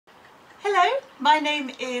My name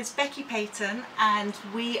is Becky Payton and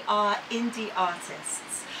we are Indy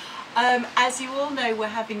artists. As you all know, we're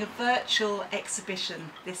having a virtual exhibition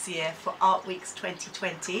this year for Artweeks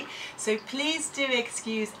 2020, so please do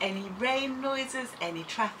excuse any rain noises, any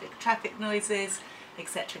traffic noises,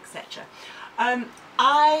 etc, etc.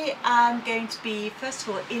 I am going to be first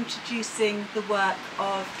of all introducing the work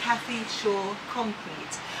of Cathy Shaw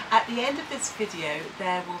Concrete. At the end of this video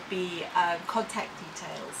there will be contact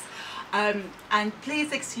details, and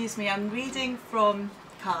please excuse me, I'm reading from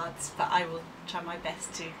cards, but I will try my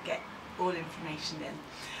best to get all information in.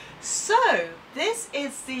 So this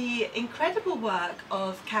is the incredible work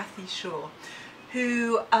of Cathy Shaw,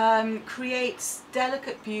 who creates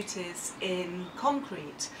delicate beauties in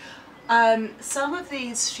concrete. Some of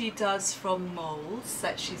these she does from moulds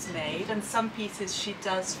that she's made, and some pieces she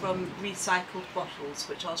does from recycled bottles,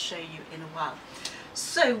 which I'll show you in a while.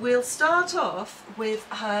 So we'll start off with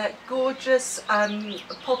her gorgeous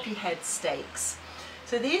poppy head stakes.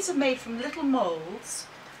 So these are made from little moulds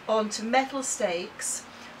onto metal stakes,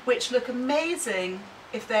 which look amazing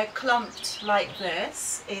if they're clumped like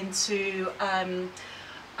this into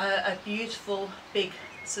a beautiful big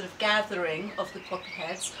sort of gathering of the poppy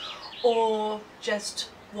heads, or just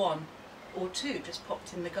one or two just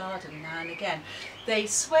popped in the garden now and again. They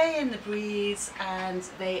sway in the breeze and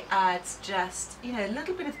they add just, you know, a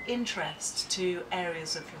little bit of interest to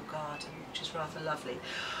areas of your garden, which is rather lovely.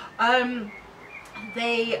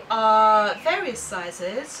 They are various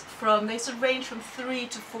sizes, they sort of range from 3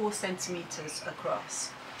 to 4 centimetres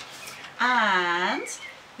across. And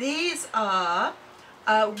these are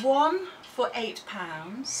 1 for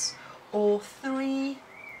 £8 or 3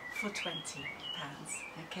 for £20.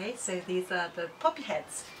 Okay, so these are the poppy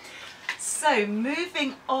heads. So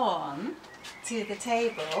moving on to the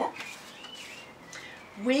table,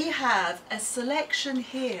 we have a selection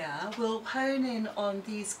here. We'll hone in on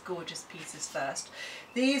these gorgeous pieces first.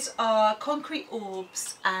 These are concrete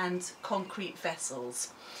orbs and concrete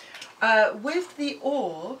vessels. With the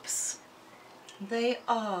orbs, they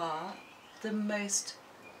are the most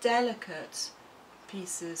delicate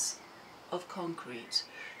pieces of concrete.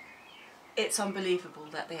 It's unbelievable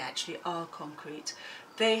that they actually are concrete.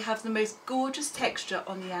 They have the most gorgeous texture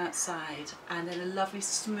on the outside and then a lovely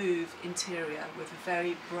smooth interior with a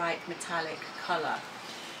very bright metallic colour.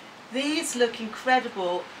 These look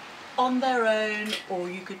incredible on their own, or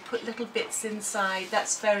you could put little bits inside.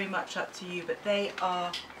 That's very much up to you, but they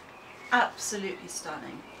are absolutely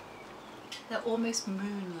stunning. They're almost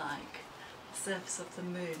moon-like, the surface of the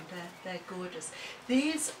moon. They're gorgeous.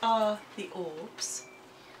 These are the orbs.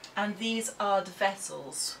 And these are the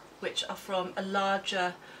vessels, which are from a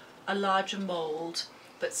larger mould,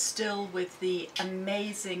 but still with the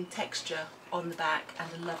amazing texture on the back and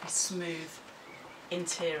a lovely smooth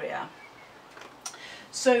interior.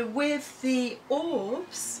 So with the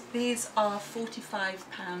orbs, these are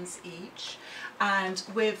 £45 each, and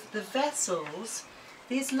with the vessels,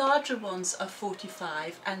 these larger ones are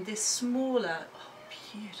 £45, and this smaller,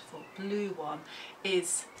 beautiful blue one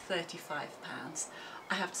is £35.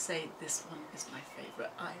 I have to say this one is my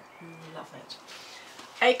favourite. I love it.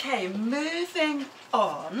 Okay, moving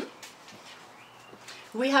on,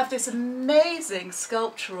 we have this amazing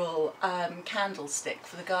sculptural candlestick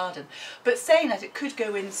for the garden. But saying that, it could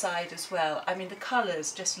go inside as well. I mean, the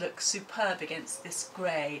colours just look superb against this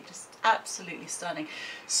grey, just absolutely stunning.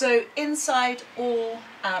 So inside or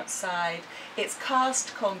outside, it's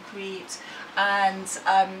cast concrete, and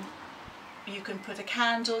you can put a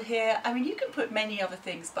candle here. I mean, you can put many other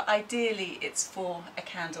things, but ideally it's for a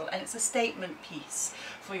candle, and it's a statement piece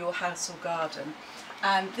for your house or garden.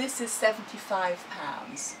 And this is £75.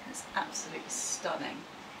 It's absolutely stunning.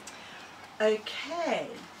 Okay,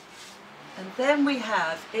 and then we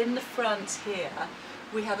have in the front here,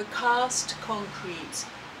 we have a cast concrete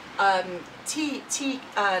tea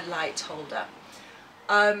light holder.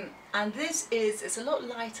 And this it's a lot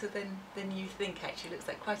lighter than you think actually. It looks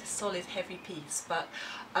like quite a solid heavy piece, but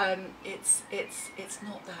it's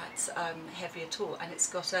not that heavy at all, and it's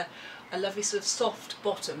got a lovely sort of soft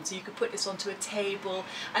bottom, so you could put this onto a table,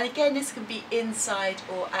 and again this can be inside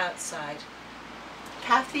or outside.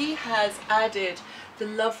 Cathy has added the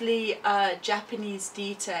lovely Japanese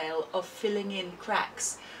detail of filling in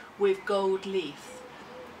cracks with gold leaf,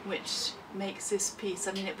 which makes this piece,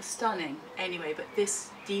 I mean, it was stunning anyway, but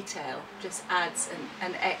this detail just adds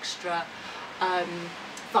an extra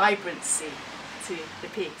vibrancy to the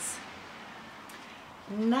piece.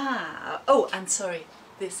 Now, oh, and sorry,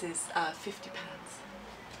 this is £50.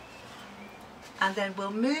 And then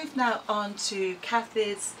we'll move now on to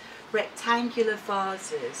Cathy's rectangular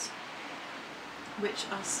vases. which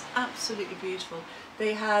are absolutely beautiful.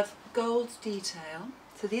 They have gold detail,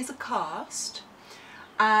 so these are cast,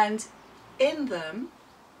 and in them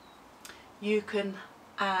you can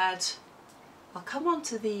add, I'll come on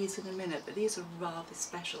to these in a minute, but these are rather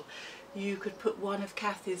special. You could put one of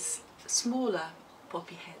Kathy's smaller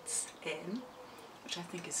poppy heads in, which I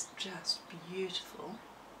think is just beautiful.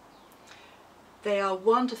 They are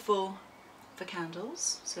wonderful for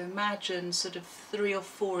candles, so imagine sort of 3 or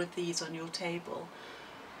 4 of these on your table.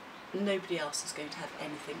 Nobody else is going to have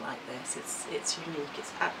anything like this. It's unique,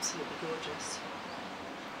 it's absolutely gorgeous.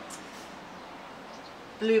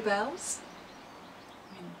 Bluebells,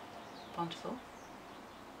 I mean, wonderful.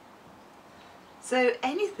 So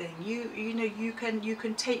anything, you know, you can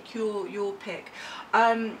take your pick.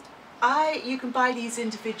 You can buy these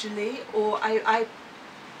individually, or I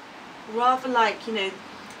rather like, you know,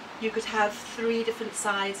 you could have 3 different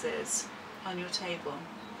sizes on your table,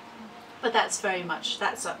 but that's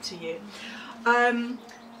up to you.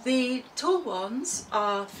 The tall ones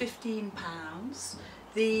are £15,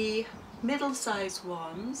 the middle-sized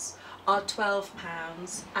ones are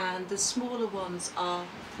 £12, and the smaller ones are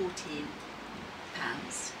 £14.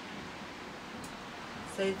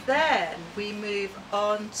 So then we move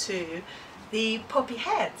on to the poppy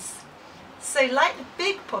heads. So like the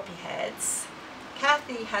big poppy heads,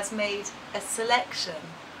 Kathy has made a selection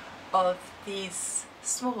of these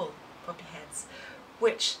small poppy heads,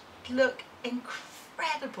 which look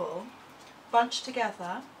incredible, bunched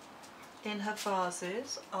together in her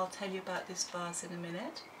vases. I'll tell you about this vase in a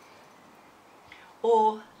minute.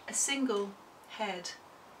 Or a single head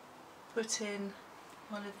put in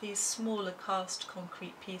one of these smaller cast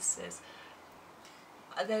concrete pieces.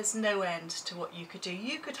 There's no end to what you could do.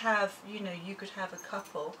 You could have, you know, you could have a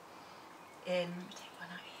couple in, let me take one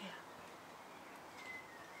out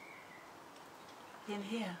here. In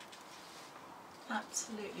here.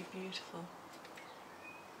 Absolutely beautiful.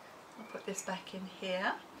 I'll put this back in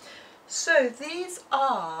here. So these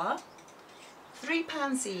are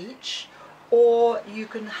 £3 each, or you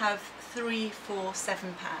can have 3 for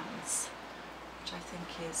 £7, which I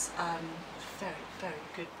think is very, very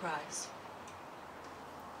good price.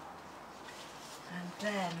 And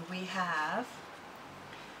then we have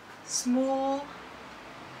small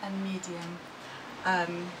and medium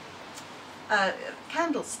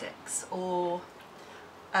candlesticks, or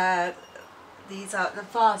these are the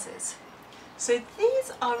vases. So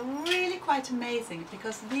these are really quite amazing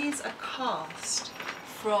because these are cast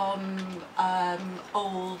from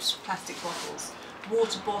old plastic bottles,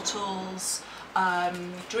 water bottles,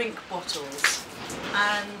 drink bottles,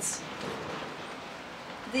 and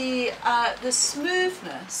the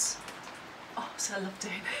smoothness, oh, so I love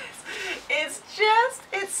doing this,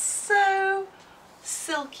 it's so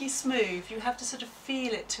silky smooth. You have to sort of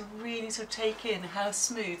feel it to really sort of take in how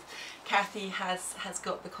smooth Kathy has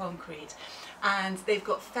got the concrete. And they've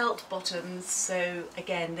got felt bottoms, so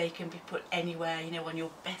again they can be put anywhere, you know, on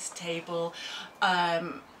your best table,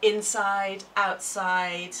 inside,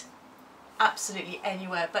 outside, absolutely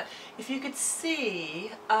anywhere. But if you could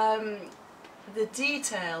see the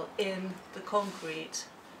detail in the concrete,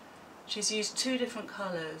 she's used 2 different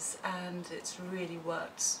colours and it's really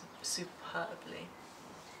worked superbly.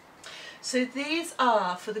 So these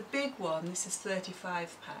are, for the big one, this is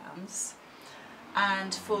 £35,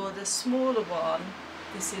 and for the smaller one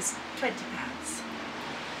this is £20.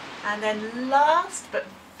 And then last but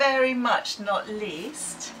very much not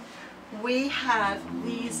least, we have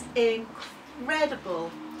these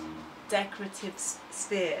incredible decorative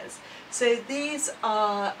spheres. So these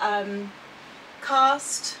are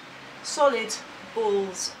cast solid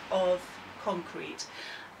balls of concrete,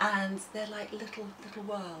 and they're like little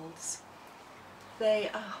worlds.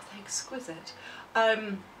 They're exquisite.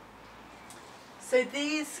 So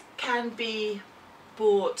these can be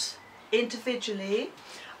bought individually.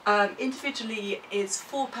 Individually is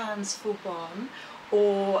 £4 for one,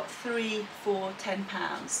 or 3 for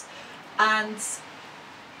 £10. And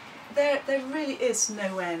there really is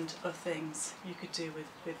no end of things you could do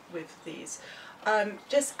with these.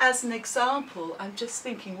 Just as an example, I'm just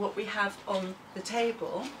thinking what we have on the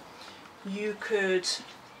table. You could,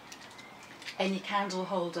 any candle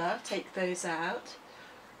holder, take those out,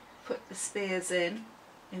 put the spheres in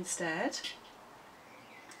instead.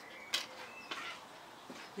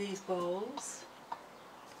 These bowls.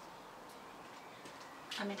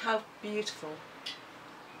 I mean, how beautiful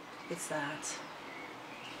is that?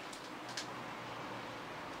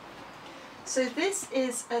 So this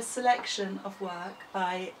is a selection of work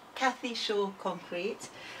by Kathy Shaw Concrete,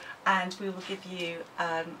 and we will give you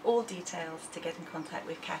all details to get in contact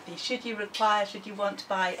with Kathy should you want to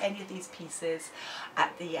buy any of these pieces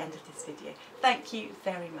at the end of this video. Thank you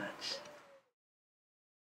very much.